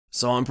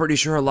So I'm pretty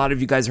sure a lot of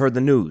you guys heard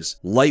the news.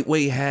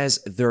 Lightweight has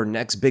their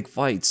next big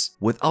fights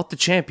without the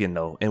champion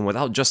though, and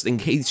without Dustin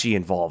Poirier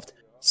involved.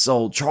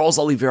 So Charles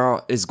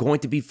Oliveira is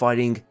going to be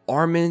fighting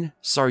Arman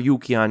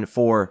Tsarukyan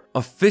for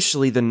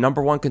officially the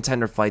 #1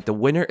 contender fight. The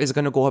winner is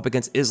going to go up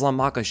against Islam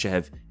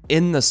Makhachev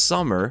in the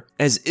summer,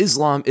 as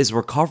Islam is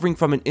recovering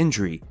from an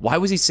injury. Why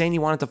was he saying he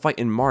wanted to fight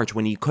in March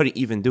when he couldn't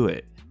even do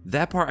it?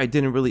 That part I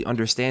didn't really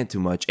understand too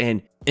much,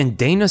 and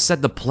Dana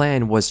said the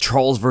plan was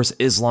Charles vs.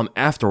 Islam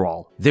after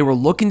all. They were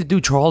looking to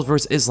do Charles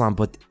vs. Islam,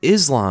 but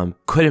Islam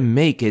couldn't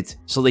make it,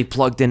 so they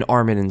plugged in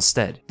Arman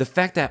instead. The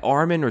fact that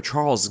Arman or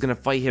Charles is going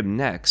to fight him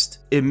next,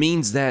 it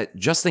means that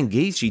Dustin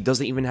Poirier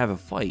doesn't even have a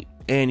fight,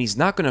 and he's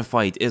not going to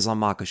fight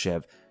Islam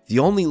Makhachev. The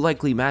only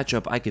likely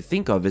matchup I could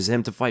think of is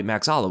him to fight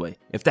Max Holloway.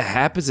 If that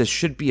happens, it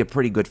should be a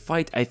pretty good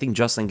fight. I think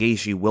Dustin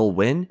Poirier will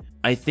win.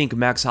 I think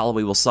Max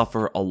Holloway will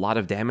suffer a lot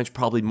of damage,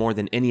 probably more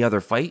than any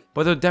other fight,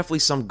 but there are definitely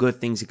some good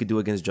things he could do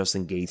against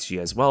Dustin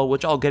Poirier as well,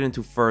 which I'll get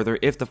into further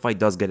if the fight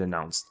does get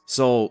announced.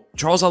 So,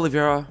 Charles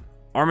Oliveira,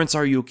 Arman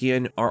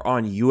Tsarukyan are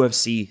on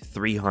UFC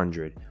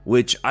 300,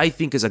 which I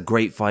think is a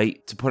great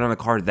fight to put on a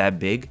card that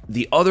big.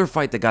 The other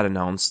fight that got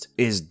announced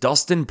is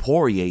Dustin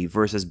Poirier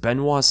versus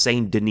Benoit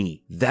Denis.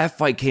 That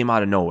fight came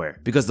out of nowhere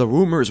because the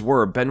rumors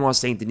were Benoit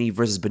Denis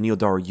versus Benoit.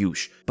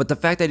 But the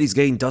fact that he's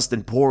getting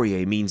Dustin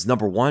Poirier means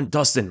 #1,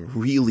 Dustin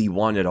really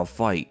wanted a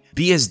fight.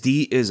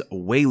 BSD is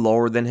way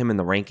lower than him in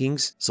the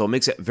rankings, so it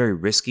makes it very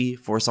risky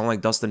for someone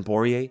like Dustin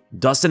Poirier.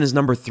 Dustin is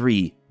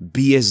 #3,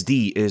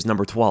 BSD is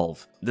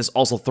 #12. This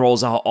also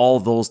throws out all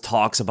those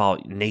talks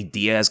about Nate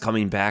Diaz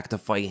coming back to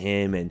fight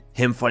him and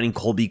him fighting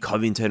Colby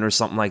Covington or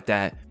something like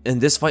that. And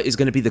this fight is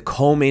going to be the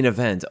co-main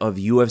event of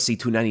UFC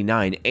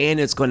 299, and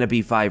it's going to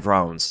be 5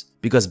 rounds.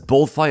 Because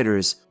both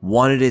fighters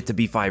wanted it to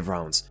be 5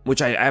 rounds,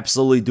 which I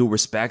absolutely do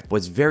respect, but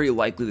it's very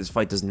likely this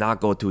fight does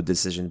not go to a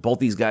decision. Both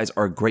these guys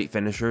are great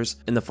finishers,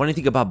 and the funny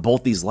thing about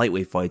both these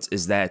lightweight fights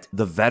is that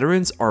the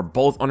veterans are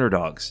both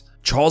underdogs.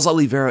 Charles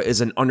Oliveira is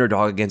an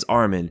underdog against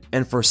Arman,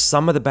 and for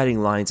some of the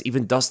betting lines,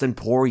 even Dustin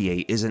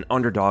Poirier is an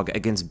underdog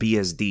against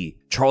BSD.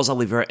 Charles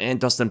Oliveira and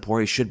Dustin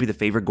Poirier should be the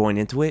favorite going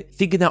into it.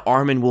 Thinking that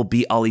Arman will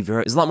beat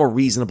Oliveira is a lot more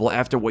reasonable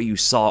after what you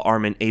saw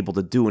Arman able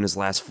to do in his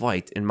last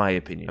fight, in my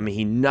opinion. I mean,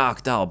 he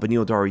knocked out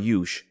Benoit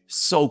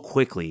so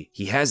quickly.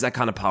 He has that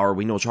kind of power.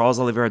 We know Charles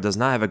Oliveira does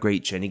not have a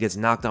great chin. He gets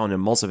knocked down in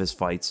most of his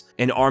fights,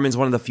 and Arman's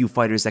one of the few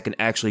fighters that can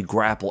actually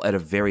grapple at a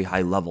very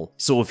high level.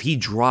 So if he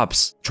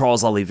drops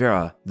Charles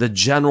Oliveira, the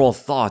general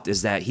thought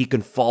is that he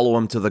can follow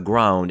him to the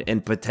ground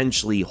and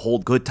potentially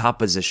hold good top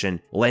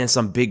position, land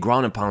some big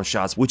ground and pound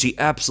shots, which he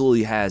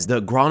absolutely has.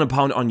 The ground and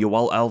pound on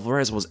Yoel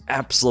Alvarez was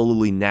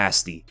absolutely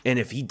nasty, and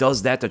if he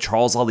does that to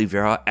Charles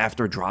Oliveira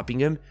after dropping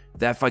him,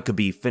 that fight could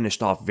be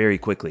finished off very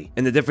quickly.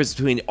 And the difference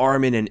between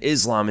Arman and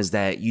Islam is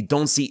that you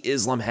don't see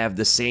Islam have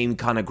the same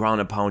kind of ground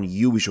and pound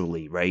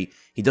usually, right?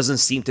 He doesn't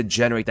seem to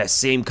generate that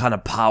same kind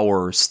of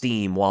power or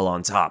steam while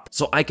on top.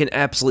 So I can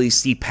absolutely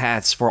see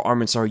paths for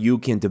Arman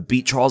Tsarukyan to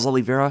beat Charles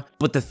Oliveira,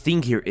 but the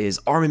thing here is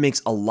Arman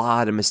makes a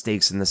lot of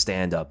mistakes in the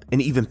stand-up,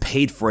 and even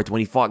paid for it when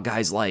he fought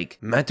guys like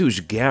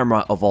Mateusz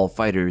Gamrot of all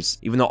fighters,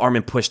 even though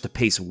Arman pushed the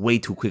pace way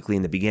too quickly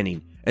in the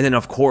beginning. And then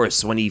of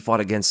course, when he fought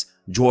against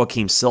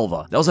Joaquim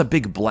Silva, that was a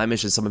big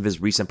blemish in some of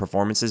his recent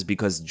performances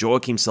because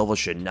Joaquim Silva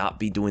should not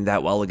be doing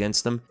that well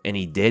against him, and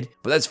he did.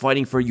 But that's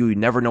fighting for you, you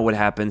never know what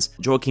happens.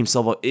 Joaquim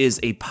Silva is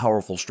a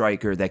powerful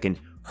striker that can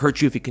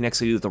hurt you if he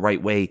connects with you the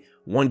right way.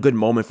 One good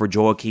moment for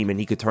Joaquim and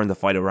he could turn the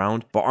fight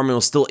around, but Arman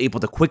was still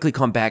able to quickly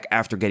come back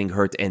after getting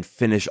hurt and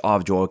finish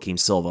off Joaquim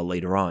Silva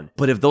later on.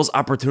 But if those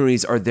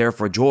opportunities are there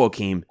for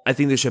Joaquim, I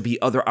think there should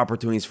be other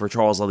opportunities for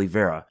Charles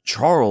Oliveira.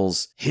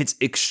 Charles hits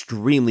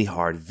extremely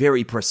hard,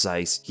 very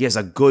precise. He has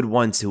a good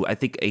 1-2. I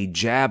think a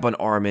jab on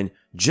Arman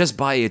just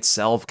by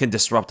itself can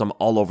disrupt him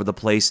all over the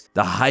place.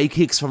 The high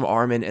kicks from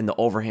Arman and the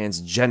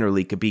overhands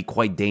generally could be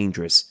quite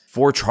dangerous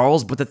for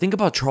Charles, but the thing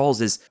about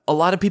Charles is a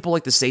lot of people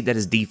like to say that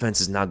his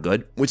defense is not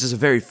good, which is a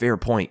very fair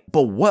point.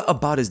 But what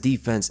about his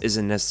defense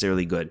isn't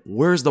necessarily good?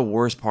 Where's the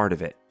worst part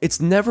of it?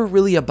 It's never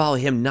really about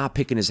him not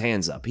picking his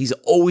hands up. He's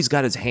always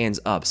got his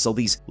hands up, so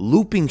these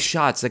looping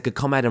shots that could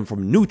come at him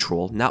from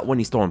neutral, not when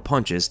he's throwing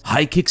punches,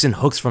 high kicks and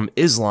hooks from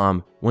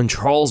Islam, when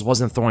Charles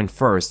wasn't throwing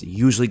first,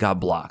 usually got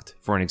blocked,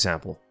 for an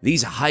example.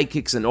 These high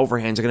kicks and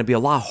overhands are going to be a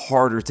lot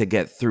harder to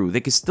get through.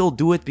 They can still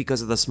do it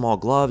because of the small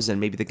gloves and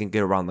maybe they can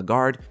get around the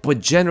guard, but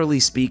generally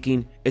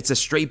speaking, it's the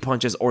straight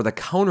punches or the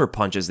counter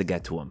punches that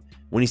get to him.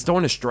 When he's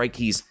throwing a strike,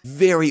 he's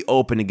very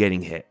open to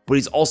getting hit, but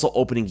he's also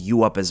opening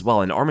you up as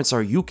well. And Arman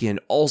Tsarukyan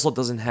also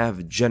doesn't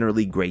have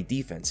generally great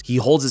defense. He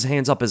holds his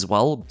hands up as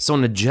well. So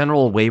in a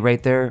general way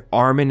right there,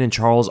 Arman and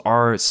Charles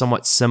are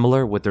somewhat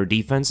similar with their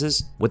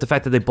defenses, with the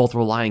fact that they both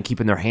rely on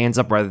keeping their hands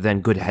up rather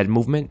than good head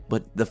movement.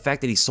 But the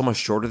fact that he's so much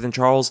shorter than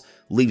Charles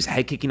leaves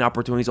head kicking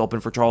opportunities open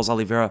for Charles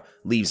Oliveira,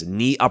 leaves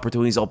knee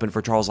opportunities open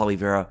for Charles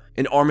Oliveira.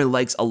 And Arman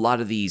likes a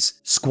lot of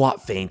these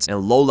squat feints and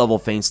low level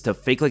feints to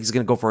fake like he's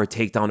going to go for a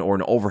takedown or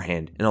an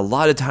overhand. And a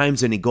lot of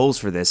times when he goes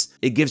for this,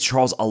 it gives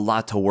Charles a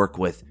lot to work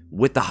with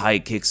the high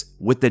kicks,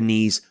 with the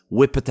knees,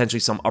 with potentially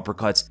some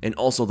uppercuts, and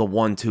also the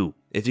 1-2.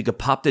 If he could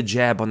pop the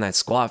jab on that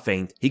squat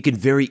feint, he can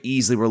very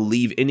easily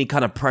relieve any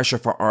kind of pressure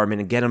for Arman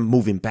and get him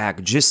moving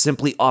back just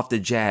simply off the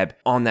jab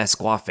on that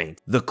squat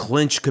feint. The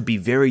clinch could be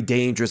very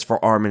dangerous for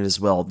Arman as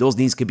well. Those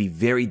knees could be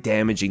very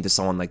damaging to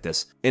someone like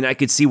this. And I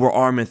could see where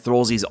Arman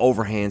throws these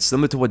overhands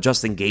similar to what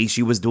Justin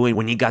Gaethje was doing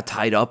when he got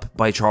tied up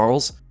by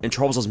Charles. And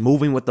Charles was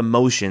moving with the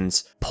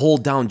motions,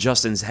 pulled down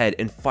Justin's head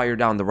and fired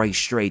down the right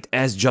straight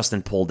as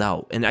Justin pulled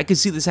out. And I could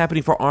see this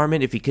happening for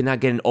Arman if he cannot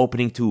get an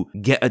opening to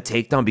get a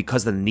takedown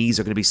because the knees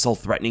are going to be so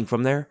threatening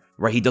from there.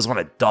 Right, he doesn't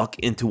want to duck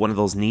into one of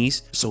those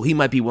knees, so he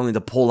might be willing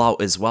to pull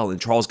out as well,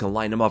 and Charles can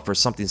line him up for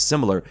something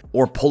similar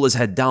or pull his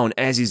head down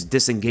as he's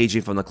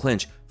disengaging from the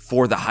clinch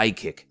for the high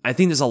kick. I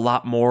think there's a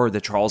lot more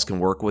that Charles can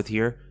work with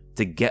here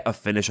to get a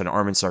finish on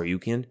Arman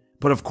Tsarukyan,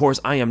 but of course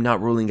I am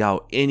not ruling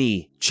out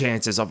any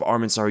chances of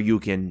Arman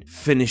Tsarukyan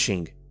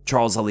finishing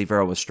Charles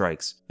Oliveira with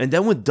strikes. And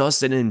then with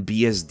Dustin and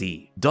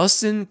BSD,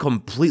 Dustin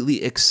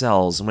completely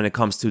excels when it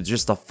comes to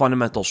just the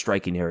fundamental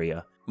striking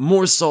area.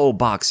 More so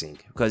boxing,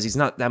 because he's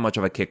not that much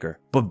of a kicker.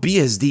 But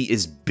BSD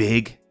is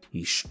big,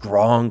 he's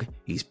strong,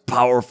 he's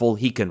powerful,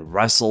 he can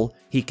wrestle,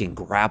 he can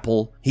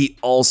grapple. He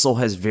also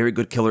has very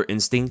good killer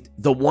instinct.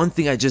 The one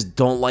thing I just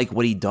don't like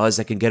what he does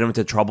that can get him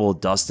into trouble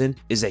with Dustin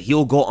is that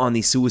he'll go on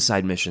these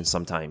suicide missions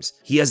sometimes.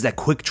 He has that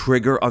quick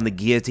trigger on the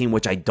guillotine,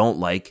 which I don't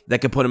like.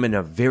 That can put him in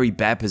a very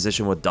bad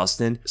position with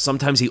Dustin.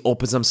 Sometimes he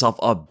opens himself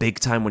up big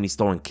time when he's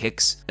throwing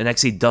kicks, and I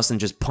see Dustin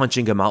just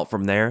punching him out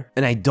from there.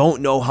 And I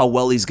don't know how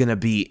well he's gonna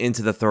be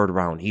into the third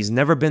round. He's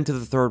never been to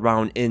the third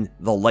round in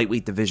the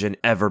lightweight division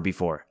ever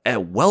before.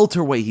 At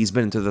welterweight, he's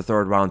been into the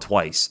third round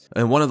twice,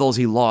 and one of those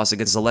he lost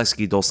against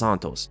Zaleski dos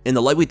Santos. In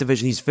the lightweight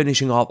division, he's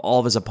finishing off all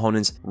of his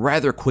opponents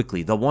rather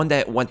quickly. The one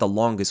that went the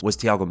longest was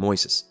Thiago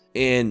Moises.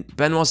 And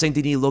Benoit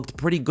Denis looked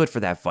pretty good for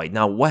that fight.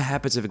 Now, what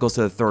happens if it goes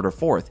to the third or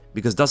fourth?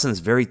 Because Dustin is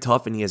very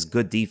tough and he has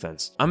good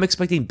defense. I'm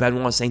expecting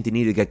Benoit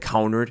Denis to get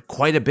countered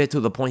quite a bit to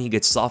the point he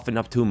gets softened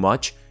up too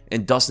much,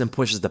 and Dustin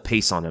pushes the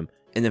pace on him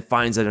and then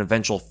finds an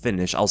eventual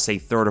finish, I'll say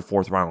third or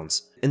fourth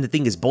rounds. And the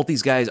thing is, both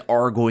these guys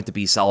are going to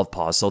be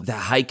southpaws, so the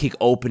high kick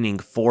opening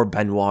for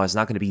Benoit is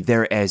not going to be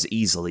there as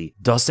easily.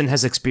 Dustin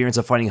has experience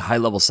of fighting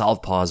high-level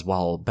southpaws,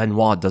 while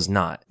Benoit does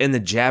not. And the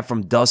jab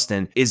from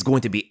Dustin is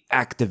going to be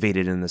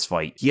activated in this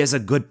fight. He has a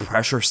good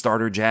pressure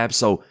starter jab,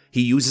 so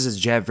he uses his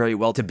jab very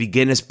well to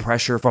begin his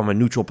pressure from a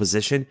neutral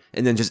position,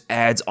 and then just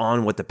adds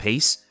on with the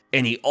pace.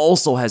 And he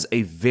also has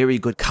a very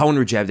good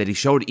counter jab that he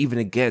showed even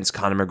against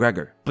Conor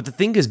McGregor. But the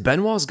thing is,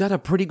 Benoit's got a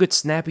pretty good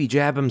snappy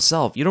jab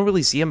himself. You don't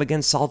really see him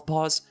against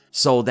southpaws,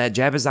 so that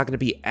jab is not going to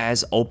be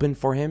as open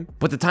for him.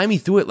 But the time he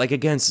threw it, like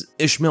against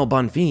Ismael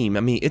Bonfim, I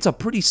mean, it's a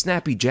pretty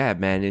snappy jab,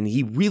 man, and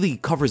he really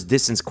covers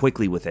distance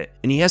quickly with it.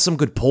 And he has some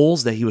good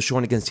pulls that he was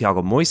showing against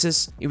Thiago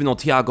Moises. Even though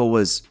Thiago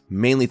was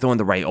mainly throwing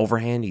the right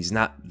overhand, he's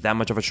not that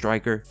much of a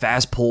striker.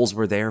 Fast pulls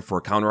were there for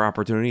counter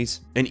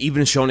opportunities. And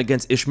even shown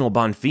against Ismael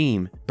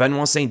Bonfim,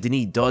 Benoit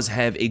Denis does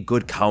have a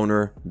good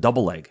counter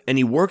double leg. And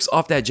he works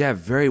off that jab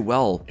very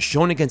well,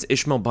 shown against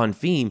Ismael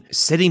Bonfim,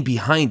 sitting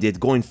behind it,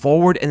 going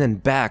forward and then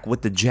back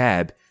with the jab.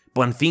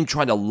 Bonfim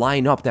tried to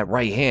line up that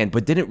right hand,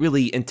 but didn't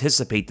really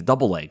anticipate the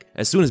double leg.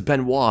 As soon as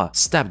Benoit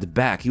stepped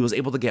back, he was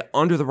able to get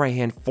under the right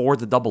hand for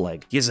the double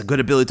leg. He has a good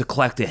ability to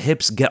collect the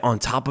hips, get on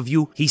top of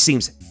you. He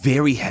seems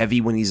very heavy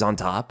when he's on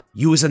top,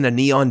 using the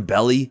knee on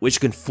belly, which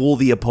can fool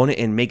the opponent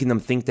and making them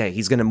think that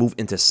he's going to move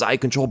into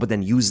side control, but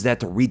then use that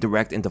to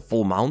redirect into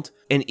full mount.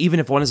 And even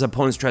if one of his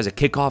opponents tries to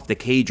kick off the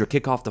cage or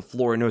kick off the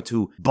floor in order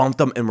to bump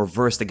them in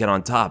reverse to get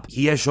on top,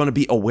 he has shown to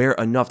be aware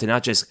enough to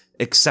not just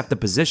accept the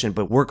position,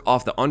 but work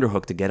off the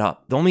underhook to get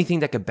up. The only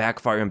thing that could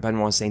backfire on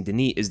Benoit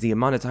Denis is the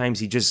amount of times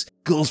he just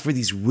goes for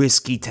these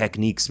risky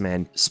techniques,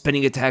 man.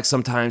 Spinning attacks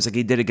sometimes, like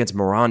he did against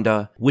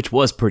Miranda, which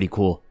was pretty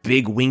cool.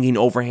 Big winging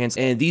overhands,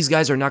 and these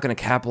guys are not going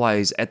to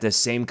capitalize at the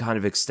same kind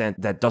of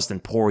extent that Dustin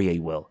Poirier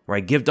will,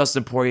 right? Give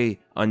Dustin Poirier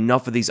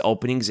enough of these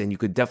openings and you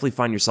could definitely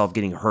find yourself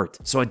getting hurt.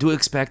 So I do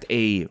expect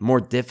a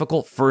more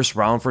difficult first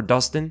round for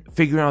Dustin,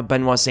 figuring out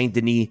Benoit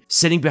Denis,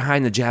 sitting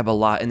behind the jab a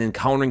lot and then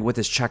countering with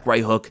his check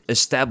right hook,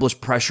 establish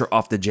pressure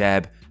off the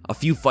jab. A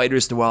few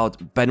fighters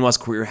throughout Benoit's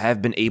career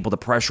have been able to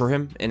pressure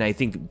him, and I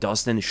think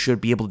Dustin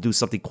should be able to do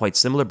something quite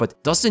similar,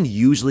 but Dustin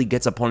usually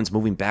gets opponents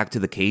moving back to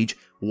the cage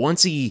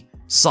once he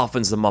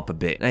softens them up a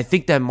bit. And I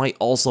think that might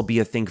also be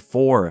a thing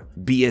for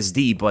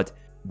BSD, but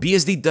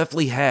BSD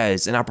definitely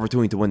has an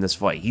opportunity to win this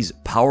fight. He's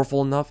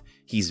powerful enough,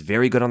 he's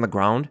very good on the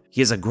ground, he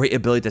has a great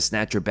ability to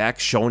snatch your back,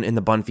 shown in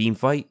the Bonfim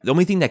fight. The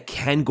only thing that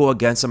can go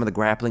against some of the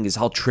grappling is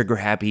how trigger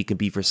happy he can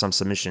be for some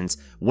submissions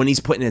when he's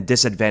put in a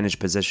disadvantaged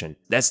position.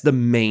 That's the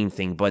main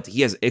thing, but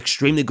he has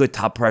extremely good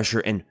top pressure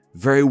and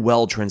very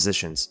well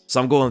transitions.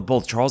 So I'm going with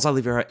both Charles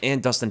Oliveira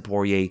and Dustin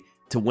Poirier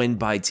to win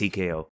by TKO.